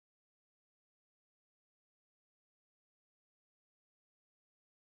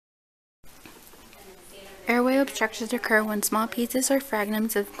Airway obstructions occur when small pieces or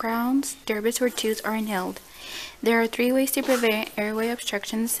fragments of crowns, derbits, or tooth are inhaled. There are 3 ways to prevent airway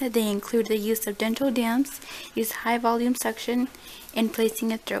obstructions. They include the use of dental dams, use high-volume suction, and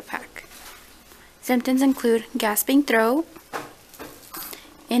placing a throat pack. Symptoms include gasping throat,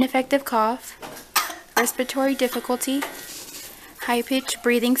 ineffective cough, respiratory difficulty, high-pitched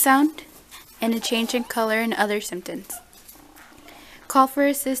breathing sound, and a change in color and other symptoms. Call for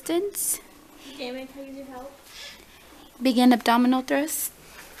assistance. Damon, can I use your help? Begin abdominal thrust.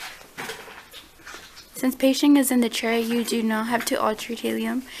 Since patient is in the chair, you do not have to alter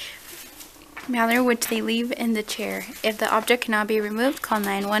the manner which they leave in the chair. If the object cannot be removed, call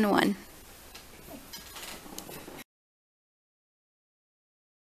 911.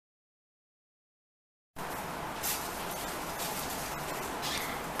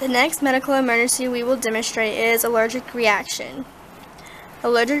 The next medical emergency we will demonstrate is allergic reaction.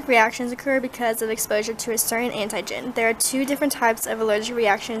 Allergic reactions occur because of exposure to a certain antigen. There are 2 different types of allergic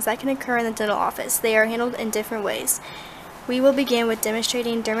reactions that can occur in the dental office. They are handled in different ways. We will begin with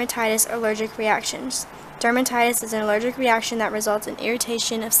demonstrating dermatitis allergic reactions. Dermatitis is an allergic reaction that results in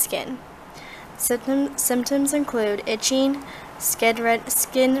irritation of skin. Symptoms include itching, skin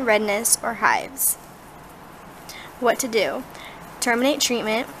redness, or hives. What to do? Terminate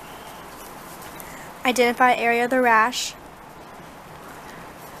treatment. Identify area of the rash.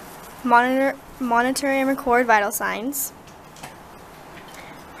 Monitor and record vital signs.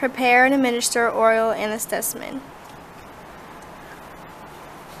 Prepare and administer oral antihistamine.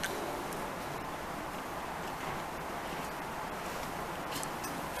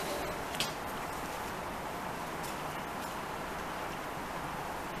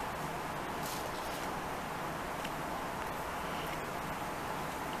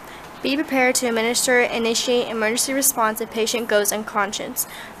 Be prepared to initiate emergency response if patient goes unconscious.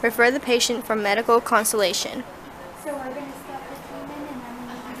 Refer the patient for medical consultation. So we're going to stop the treatment and then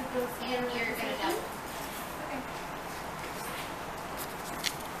we need to go see and you're going to go.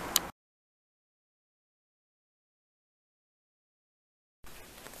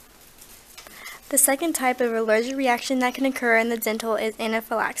 The second type of allergic reaction that can occur in the dental is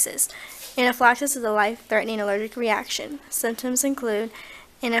anaphylaxis. Anaphylaxis is a life-threatening allergic reaction. Symptoms include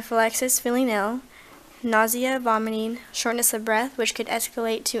anaphylaxis, feeling ill, nausea, vomiting, shortness of breath, which could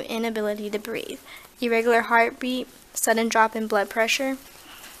escalate to inability to breathe, irregular heartbeat, sudden drop in blood pressure.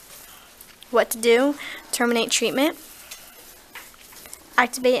 What to do? Terminate treatment.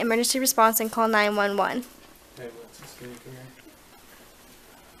 Activate emergency response and call 911. Hey, what's this doing here?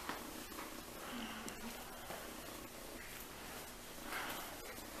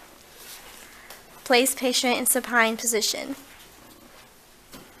 Place patient in supine position.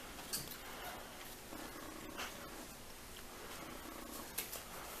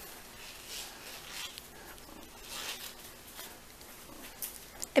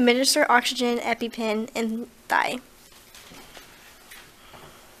 Administer oxygen EpiPen in thigh.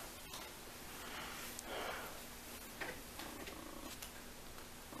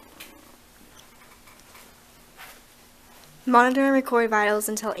 Monitor and record vitals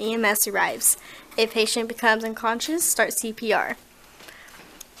until EMS arrives. If patient becomes unconscious, start CPR. Are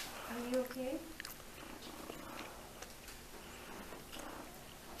you okay?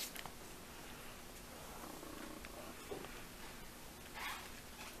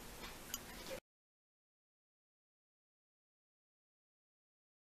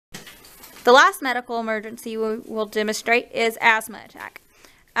 The last medical emergency we will demonstrate is asthma attack.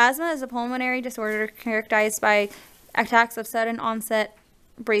 Asthma is a pulmonary disorder characterized by attacks of sudden onset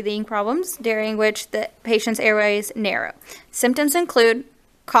breathing problems during which the patient's airways narrow. Symptoms include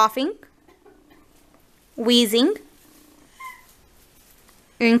coughing, wheezing,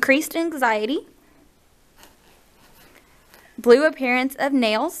 increased anxiety, blue appearance of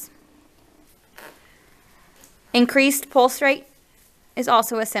nails, increased pulse rate is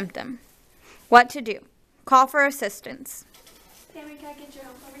also a symptom. What to do? Call for assistance. Tammy, can I get your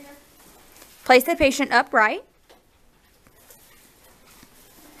help over here? Place the patient upright.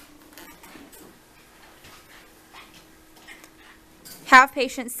 Have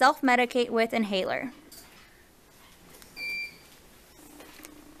patient self-medicate with inhaler.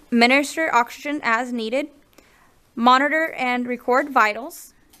 Administer oxygen as needed. Monitor and record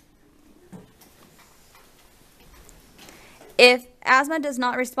vitals. If asthma does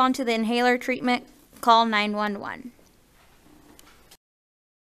not respond to the inhaler treatment, call 911.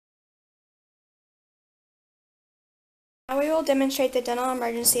 Now we will demonstrate the dental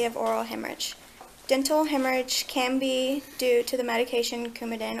emergency of oral hemorrhage. Dental hemorrhage can be due to the medication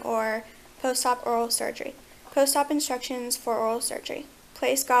Coumadin or post-op oral surgery. Post-op instructions for oral surgery.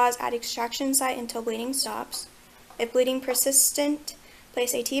 place gauze at extraction site until bleeding stops. If bleeding persistent,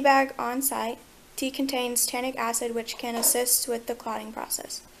 place a tea bag on site. Tea contains tannic acid, which can assist with the clotting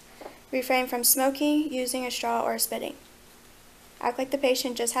process. Refrain from smoking, using a straw, or spitting. Act like the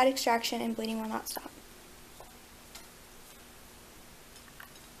patient just had extraction and bleeding will not stop.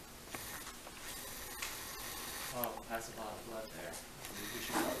 Oh, that's a lot of blood there. We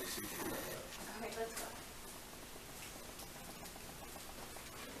should probably suture that up. Okay, let's go.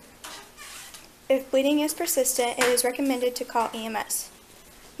 If bleeding is persistent, it is recommended to call EMS.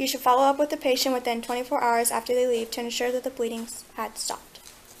 You should follow up with the patient within 24 hours after they leave to ensure that the bleeding had stopped.